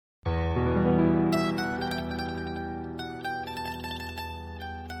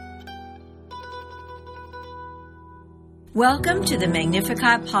Welcome to the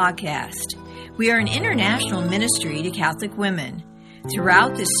Magnificat podcast. We are an international ministry to Catholic women.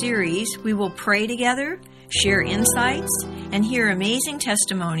 Throughout this series, we will pray together, share insights, and hear amazing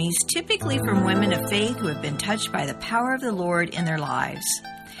testimonies, typically from women of faith who have been touched by the power of the Lord in their lives.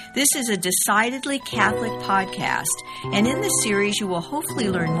 This is a decidedly Catholic podcast, and in this series you will hopefully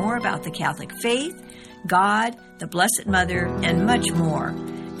learn more about the Catholic faith, God, the Blessed Mother, and much more.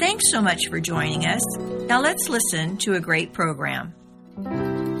 Thanks so much for joining us. Now let's listen to a great program.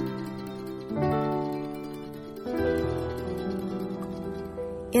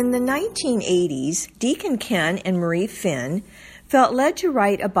 In the 1980s, Deacon Ken and Marie Finn felt led to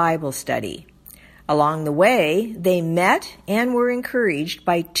write a Bible study. Along the way, they met and were encouraged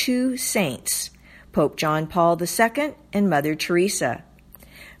by two saints, Pope John Paul II and Mother Teresa.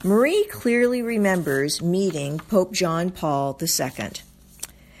 Marie clearly remembers meeting Pope John Paul II.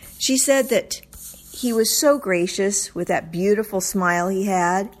 She said that he was so gracious with that beautiful smile he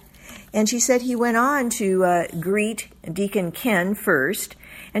had, and she said he went on to greet Deacon Ken first,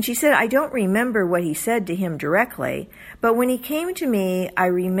 and she said, I don't remember what he said to him directly, but when he came to me, I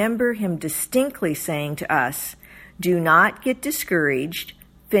remember him distinctly saying to us, do not get discouraged,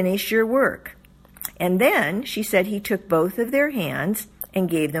 finish your work. And then, she said, he took both of their hands and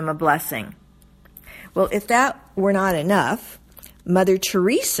gave them a blessing. Well, if that were not enough, Mother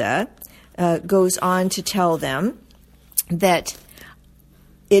Teresa goes on to tell them that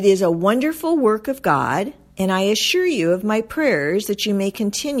it is a wonderful work of God, and I assure you of my prayers that you may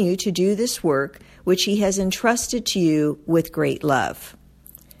continue to do this work which He has entrusted to you with great love.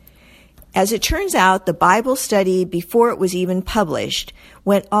 As it turns out, the Bible study, before it was even published,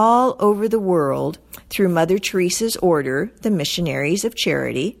 went all over the world through Mother Teresa's order, the Missionaries of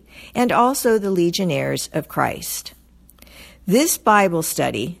Charity, and also the Legionnaires of Christ. This Bible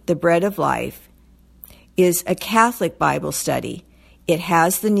study, The Bread of Life, is a Catholic Bible study. It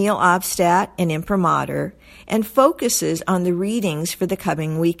has the Nihil Obstat and Imprimatur and focuses on the readings for the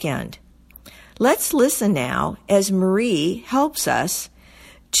coming weekend. Let's listen now as Marie helps us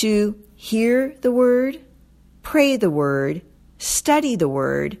to hear the Word, pray the Word, study the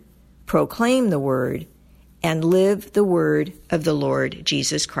Word, proclaim the Word, and live the Word of the Lord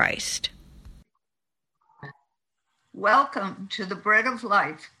Jesus Christ. Welcome to the Bread of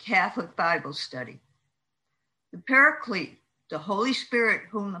Life Catholic Bible Study. The Paraclete, the Holy Spirit,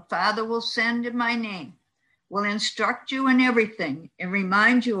 whom the Father will send in my name, will instruct you in everything and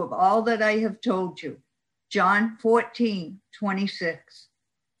remind you of all that I have told you. John 14:26.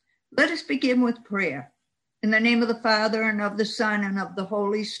 Let us begin with prayer. In the name of the Father, and of the Son, and of the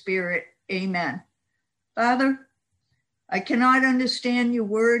Holy Spirit. Amen. Father, I cannot understand your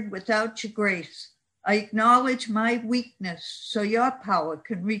word without your grace. I acknowledge my weakness so your power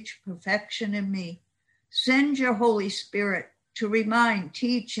can reach perfection in me. Send your Holy Spirit to remind,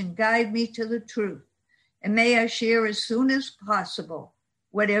 teach, and guide me to the truth. And may I share as soon as possible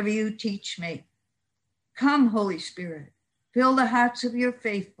whatever you teach me. Come, Holy Spirit, fill the hearts of your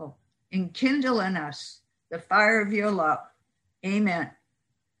faithful and kindle in us the fire of your love. Amen.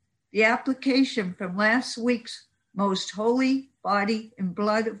 The application from last week's most holy body and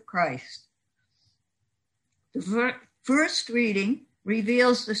blood of Christ. The first reading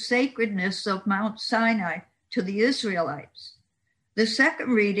reveals the sacredness of Mount Sinai to the Israelites. The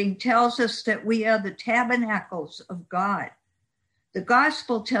second reading tells us that we are the tabernacles of God. The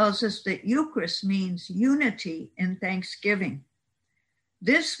gospel tells us that Eucharist means unity and thanksgiving.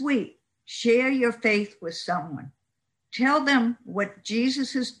 This week, share your faith with someone. Tell them what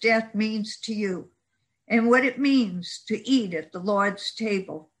Jesus' death means to you and what it means to eat at the Lord's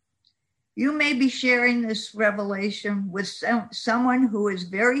table. You may be sharing this revelation with someone who is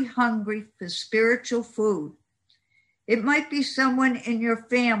very hungry for spiritual food. It might be someone in your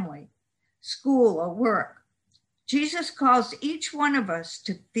family, school, or work. Jesus calls each one of us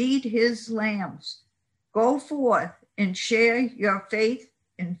to feed his lambs. Go forth and share your faith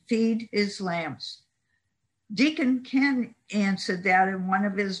and feed his lambs. Deacon Ken answered that in one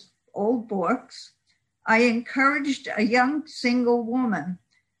of his old books. I encouraged a young single woman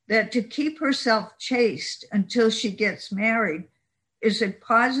that to keep herself chaste until she gets married is a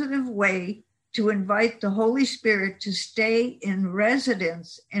positive way to invite the Holy Spirit to stay in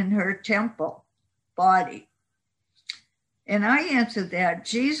residence in her temple body. And I answered that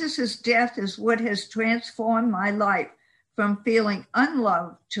Jesus' death is what has transformed my life from feeling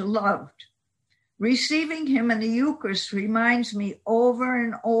unloved to loved. Receiving him in the Eucharist reminds me over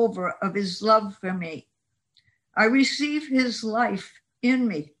and over of his love for me. I receive his life in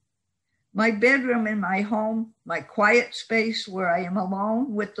me. My bedroom in my home, my quiet space where I am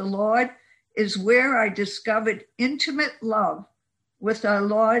alone with the Lord, is where I discovered intimate love with our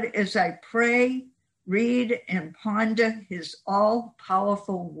Lord as I pray, read, and ponder his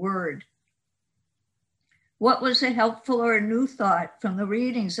all-powerful word. What was a helpful or a new thought from the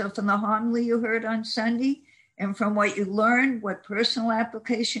readings or from the homily you heard on Sunday? And from what you learned, what personal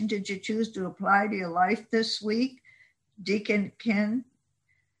application did you choose to apply to your life this week? Deacon Ken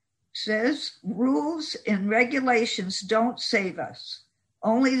says, rules and regulations don't save us.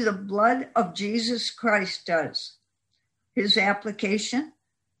 Only the blood of Jesus Christ does. His application,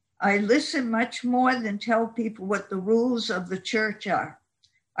 I listen much more than tell people what the rules of the church are.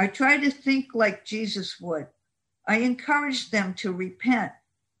 I try to think like Jesus would. I encourage them to repent,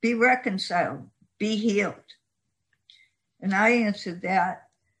 be reconciled, be healed. And I answered that.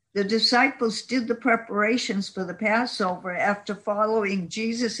 The disciples did the preparations for the Passover after following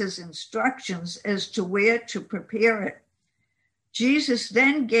Jesus' instructions as to where to prepare it. Jesus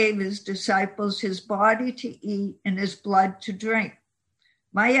then gave his disciples his body to eat and his blood to drink.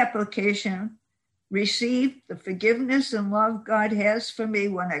 My application, receive the forgiveness and love God has for me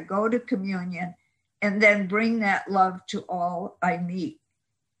when I go to communion, and then bring that love to all I meet.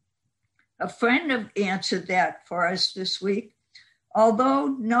 A friend answered that for us this week. Although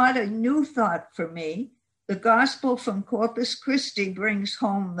not a new thought for me, the gospel from Corpus Christi brings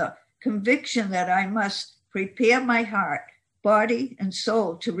home the conviction that I must prepare my heart, body, and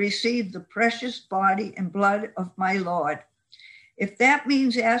soul to receive the precious body and blood of my Lord. If that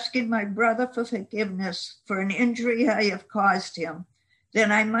means asking my brother for forgiveness for an injury I have caused him,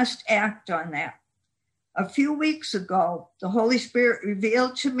 then I must act on that. A few weeks ago, the Holy Spirit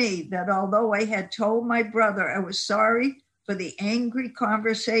revealed to me that although I had told my brother I was sorry for the angry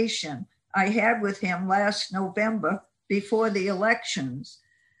conversation I had with him last November before the elections,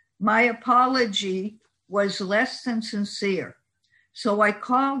 my apology was less than sincere. So I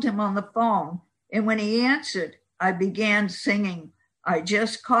called him on the phone, and when he answered, I began singing, I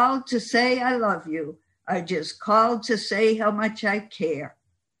just called to say I love you. I just called to say how much I care.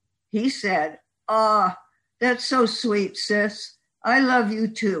 He said, that's so sweet, sis. I love you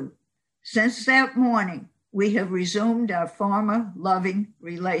too. Since that morning, we have resumed our former loving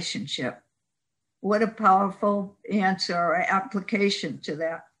relationship. What a powerful answer or application to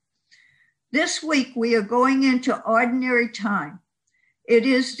that. This week, we are going into ordinary time. It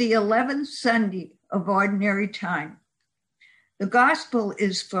is the 11th Sunday of ordinary time. The gospel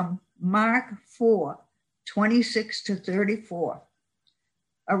is from Mark 4, 26 to 34.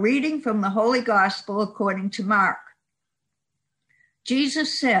 A reading from the Holy Gospel according to Mark.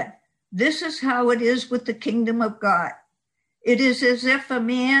 Jesus said, this is how it is with the kingdom of God. It is as if a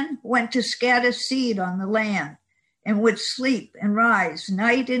man went to scatter seed on the land and would sleep and rise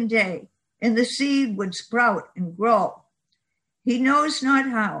night and day, and the seed would sprout and grow. He knows not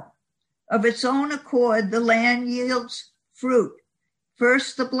how. Of its own accord, the land yields fruit,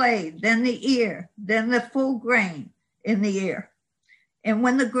 first the blade, then the ear, then the full grain in the ear. And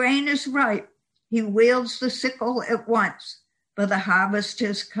when the grain is ripe, he wields the sickle at once, for the harvest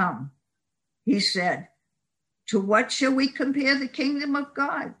has come. He said, to what shall we compare the kingdom of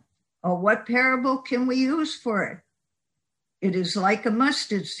God? Or what parable can we use for it? It is like a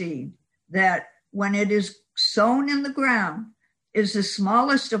mustard seed that, when it is sown in the ground, is the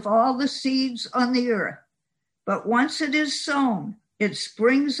smallest of all the seeds on the earth. But once it is sown, it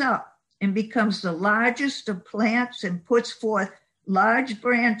springs up and becomes the largest of plants and puts forth large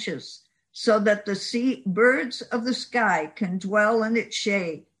branches so that the birds of the sky can dwell in its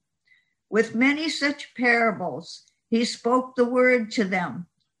shade. With many such parables, he spoke the word to them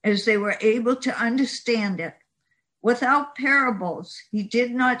as they were able to understand it. Without parables, he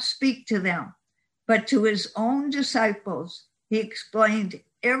did not speak to them, but to his own disciples, he explained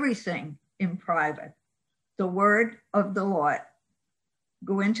everything in private. The word of the Lord.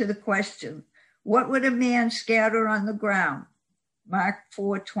 Go into the question. What would a man scatter on the ground? Mark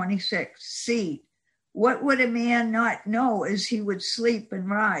 4:26. Seed. What would a man not know as he would sleep and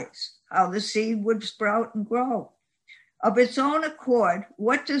rise? How the seed would sprout and grow. Of its own accord,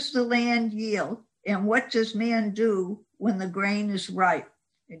 what does the land yield? And what does man do when the grain is ripe?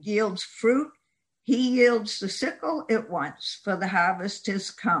 It yields fruit. He yields the sickle at once, for the harvest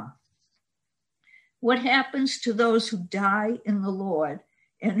has come. What happens to those who die in the Lord,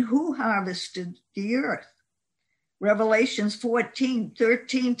 and who harvested the earth? Revelations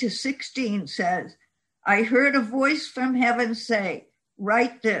 14:13 to 16 says, I heard a voice from heaven say,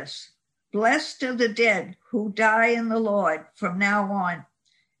 write this, blessed are the dead who die in the Lord from now on.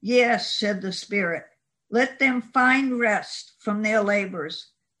 Yes, said the Spirit, let them find rest from their labors,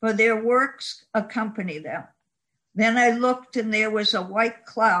 for their works accompany them. Then I looked, and there was a white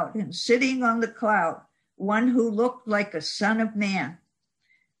cloud, and sitting on the cloud, one who looked like a son of man,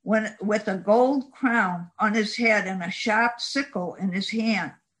 with a gold crown on his head and a sharp sickle in his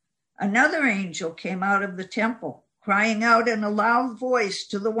hand. Another angel came out of the temple, crying out in a loud voice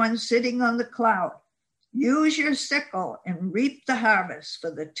to the one sitting on the cloud, "Use your sickle and reap the harvest,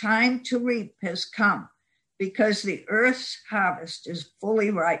 for the time to reap has come, because the earth's harvest is fully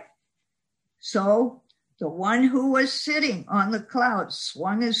ripe." So the one who was sitting on the cloud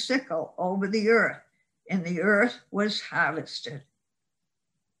swung his sickle over the earth, and the earth was harvested.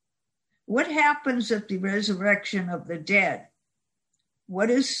 What happens at the resurrection of the dead? What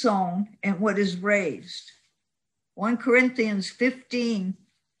is sown and what is raised? 1 Corinthians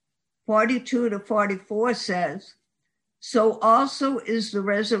 15:42-44 says, "So also is the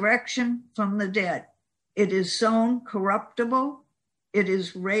resurrection from the dead. It is sown corruptible, it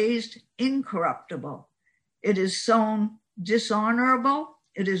is raised incorruptible. It is sown dishonorable,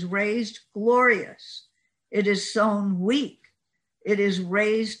 it is raised glorious. It is sown weak, it is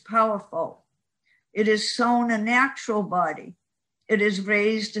raised powerful. It is sown a natural body, it is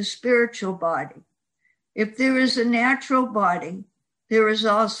raised a spiritual body. If there is a natural body, there is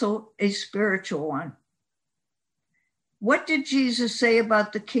also a spiritual one." What did Jesus say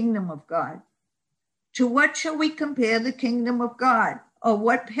about the kingdom of God? To what shall we compare the kingdom of God? Or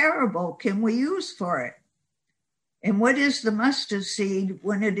what parable can we use for it? And what is the mustard seed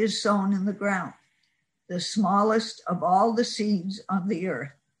when it is sown in the ground? The smallest of all the seeds on the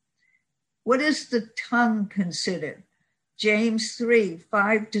earth. What is the tongue considered? James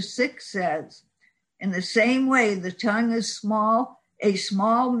 3:5-6 says, "In the same way, the tongue is small, a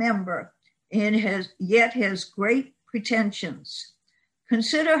small member, and yet has great pretensions.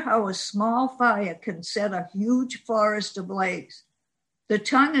 Consider how a small fire can set a huge forest ablaze. The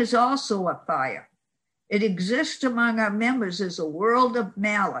tongue is also a fire. It exists among our members as a world of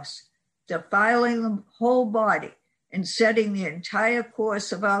malice, defiling the whole body and setting the entire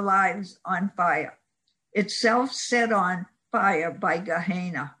course of our lives on fire, itself set on fire by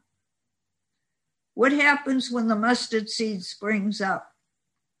Gehenna." What happens when the mustard seed springs up?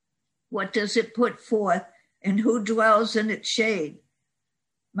 What does it put forth, and who dwells in its shade?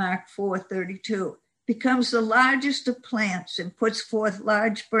 Mark 4:32. Becomes the largest of plants and puts forth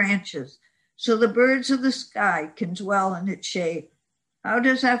large branches, so the birds of the sky can dwell in its shade. How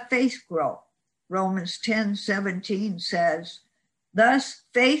does our faith grow? Romans 10:17 says, "Thus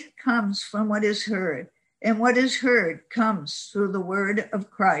faith comes from what is heard, and what is heard comes through the word of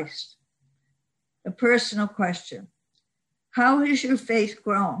Christ." A personal question. How has your faith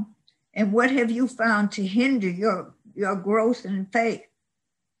grown? And what have you found to hinder your growth in faith?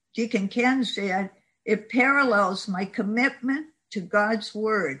 Deacon Ken said, "It parallels my commitment to God's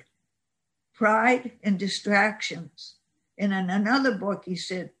word, pride and distractions." And in another book, he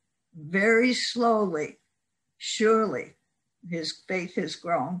said, very slowly, surely, his faith has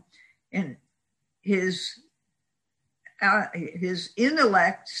grown, and his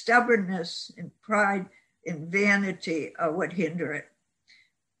intellect, stubbornness, and pride and vanity are what hinder it.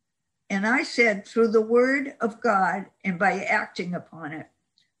 And I said, through the word of God and by acting upon it,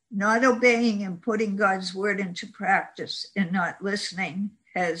 not obeying and putting God's word into practice and not listening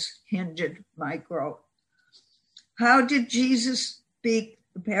has hindered my growth. How did Jesus speak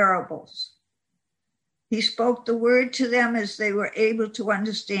the parables? He spoke the word to them as they were able to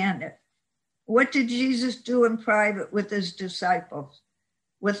understand it. What did Jesus do in private with his disciples?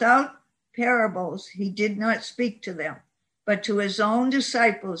 Without parables, he did not speak to them, but to his own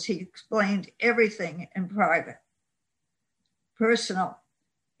disciples, he explained everything in private. Personal.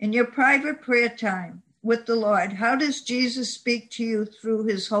 In your private prayer time with the Lord, how does Jesus speak to you through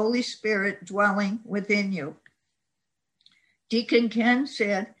his Holy Spirit dwelling within you? Deacon Ken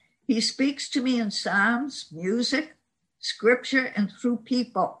said, he speaks to me in psalms, music, scripture, and through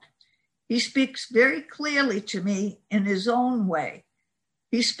people. He speaks very clearly to me in his own way.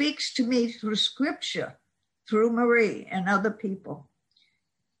 He speaks to me through scripture, through Marie and other people.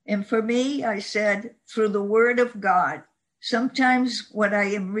 And for me, I said, through the word of God. Sometimes what I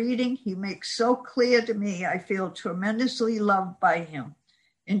am reading, he makes so clear to me, I feel tremendously loved by him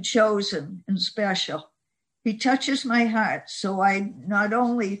and chosen and special. He touches my heart, so I not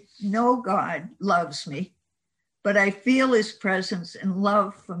only know God loves me, but I feel his presence and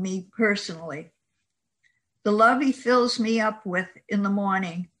love for me personally. The love he fills me up with in the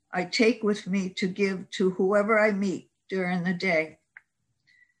morning, I take with me to give to whoever I meet during the day.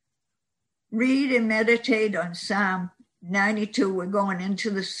 Read and meditate on Psalm 92. We're going into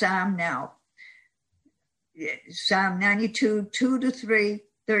the Psalm now. Psalm 92, 2-3,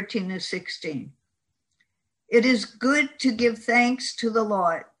 13-16. It is good to give thanks to the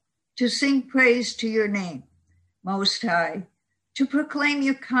Lord, to sing praise to your name, Most High, to proclaim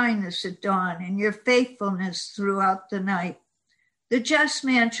your kindness at dawn and your faithfulness throughout the night. The just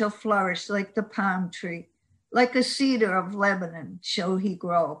man shall flourish like the palm tree, like a cedar of Lebanon shall he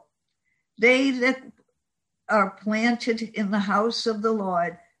grow. They that are planted in the house of the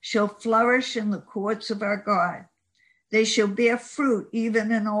Lord shall flourish in the courts of our God. They shall bear fruit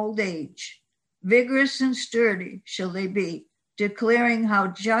even in old age. Vigorous and sturdy shall they be, declaring how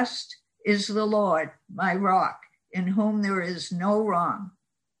just is the Lord, my rock, in whom there is no wrong.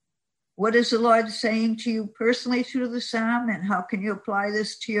 What is the Lord saying to you personally through the psalm, and how can you apply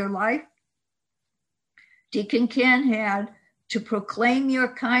this to your life? Deacon Ken had to proclaim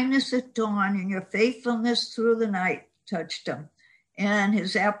your kindness at dawn and your faithfulness through the night touched him. And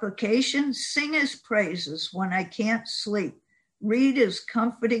his application, sing his praises when I can't sleep. Read his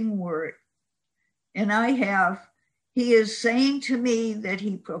comforting word. And he is saying to me that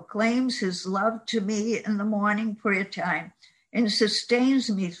he proclaims his love to me in the morning prayer time and sustains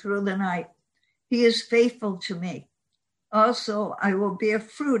me through the night. He is faithful to me. Also, I will bear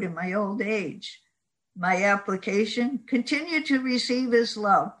fruit in my old age. My application, continue to receive his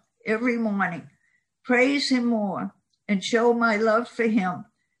love every morning. Praise him more and show my love for him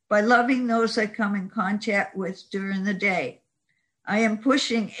by loving those I come in contact with during the day. I am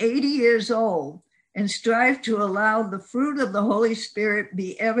pushing 80 years old and strive to allow the fruit of the Holy Spirit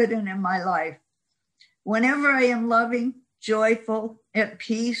be evident in my life. Whenever I am loving, joyful, at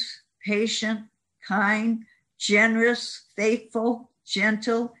peace, patient, kind, generous, faithful,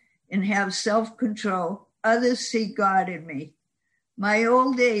 gentle, and have self-control, others see God in me. My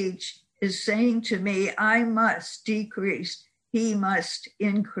old age is saying to me, I must decrease, he must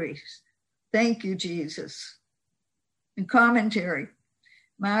increase. Thank you, Jesus. In commentary,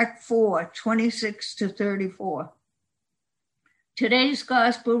 Mark 4:26-34. Today's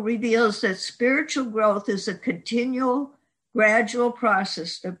gospel reveals that spiritual growth is a continual, gradual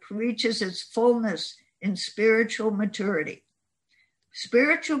process that reaches its fullness in spiritual maturity.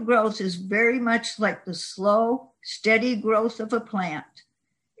 Spiritual growth is very much like the slow, steady growth of a plant.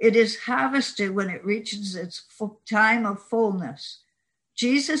 It is harvested when it reaches its time of fullness.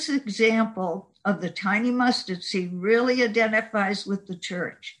 Jesus' example of the tiny mustard seed really identifies with the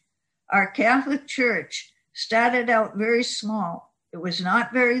church. Our Catholic Church started out very small. It was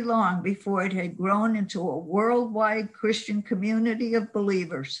not very long before it had grown into a worldwide Christian community of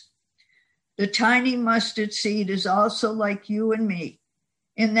believers. The tiny mustard seed is also like you and me,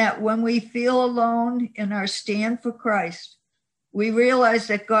 in that when we feel alone in our stand for Christ, we realize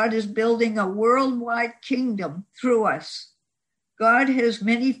that God is building a worldwide kingdom through us. God has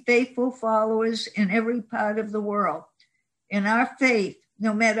many faithful followers in every part of the world, and our faith,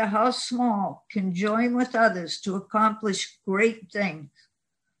 no matter how small, can join with others to accomplish great things.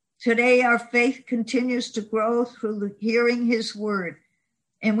 Today, our faith continues to grow through hearing his word,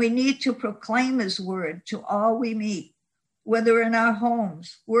 and we need to proclaim his word to all we meet, whether in our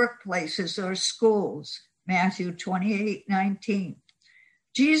homes, workplaces, or schools. Matthew 28:19.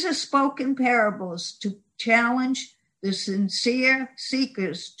 Jesus spoke in parables to challenge the sincere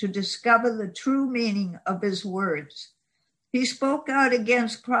seekers to discover the true meaning of his words. He spoke out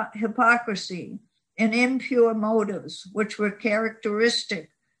against hypocrisy and impure motives, which were characteristic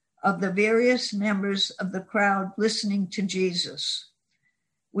of the various members of the crowd listening to Jesus.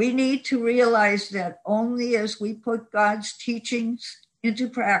 We need to realize that only as we put God's teachings into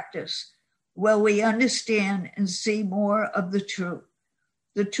practice will we understand and see more of the truth.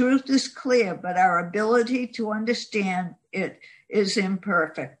 The truth is clear, but our ability to understand it is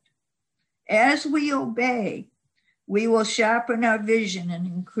imperfect. As we obey, we will sharpen our vision and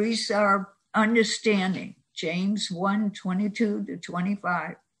increase our understanding. James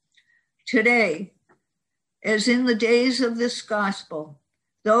 1:22-25. Today, as in the days of this gospel,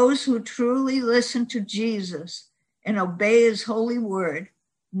 those who truly listen to Jesus and obey his holy word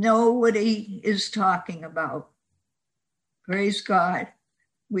know what he is talking about. Praise God.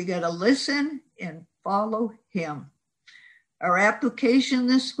 We got to listen and follow him. Our application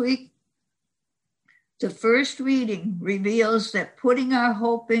this week, the first reading reveals that putting our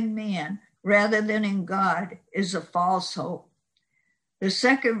hope in man rather than in God is a false hope. The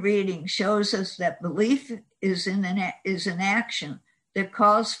second reading shows us that belief is an action that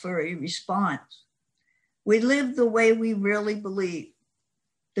calls for a response. We live the way we really believe.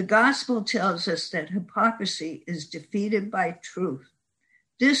 The gospel tells us that hypocrisy is defeated by truth.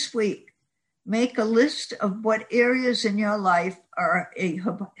 This week, make a list of what areas in your life are a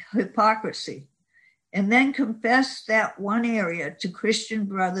hypocrisy, and then confess that one area to Christian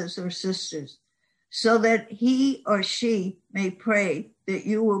brothers or sisters so that he or she may pray that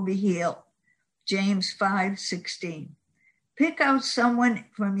you will be healed. James 5:16. Pick out someone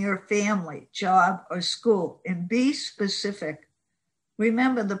from your family, job, or school and be specific.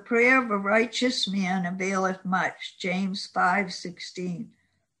 Remember, the prayer of a righteous man availeth much. James 5:16.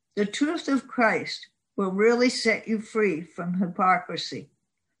 The truth of Christ will really set you free from hypocrisy.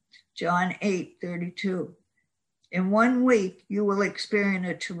 John 8:32. In 1 week, you will experience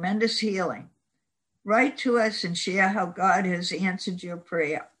a tremendous healing. Write to us and share how God has answered your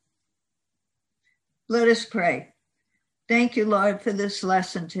prayer. Let us pray. Thank you, Lord, for this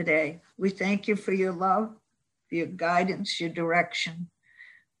lesson today. We thank you for your love, for your guidance, your direction.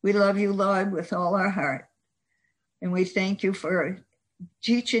 We love you, Lord, with all our heart. And we thank you for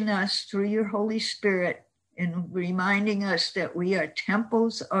teaching us through your Holy Spirit and reminding us that we are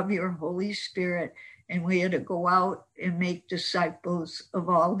temples of your Holy Spirit, and we are to go out and make disciples of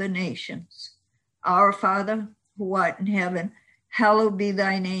all the nations. Our Father, who art in heaven, hallowed be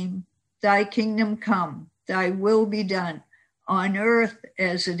thy name. Thy kingdom come, thy will be done, on earth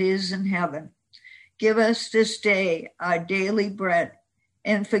as it is in heaven. Give us this day our daily bread,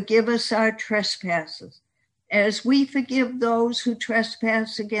 and forgive us our trespasses, as we forgive those who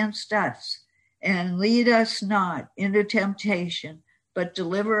trespass against us. And lead us not into temptation, but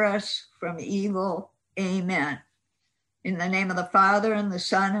deliver us from evil. Amen. In the name of the Father, and the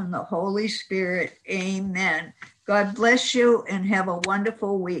Son, and the Holy Spirit. Amen. God bless you, and have a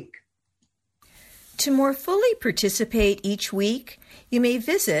wonderful week. To more fully participate each week, you may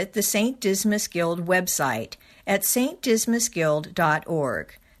visit the St. Dismas Guild website at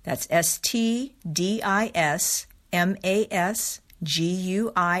stdismasguild.org. That's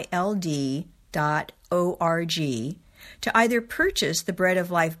stdismasguild.org to either purchase the Bread of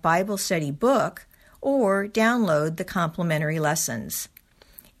Life Bible Study book or download the complimentary lessons.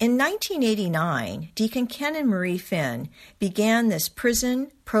 In 1989, Deacon Ken and Marie Finn began this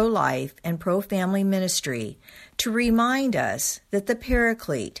prison, pro-life, and pro-family ministry to remind us that the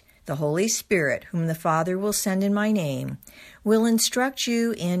Paraclete, the Holy Spirit, whom the Father will send in my name, will instruct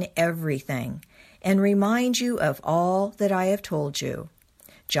you in everything and remind you of all that I have told you.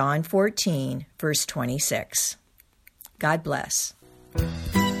 John 14, verse 26. God bless.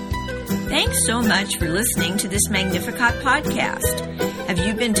 Thanks so much for listening to this Magnificat podcast. Have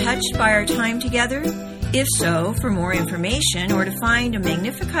you been touched by our time together? If so, for more information or to find a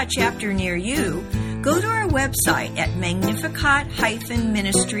Magnificat chapter near you, go to our website at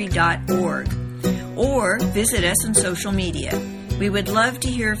magnificat-ministry.org or visit us on social media. We would love to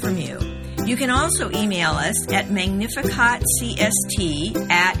hear from you. You can also email us at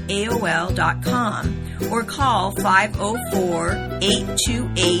magnificatcst@aol.com or call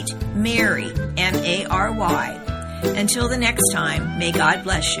 504-828-MARY, M-A-R-Y. Until the next time, may God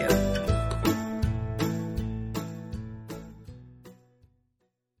bless you.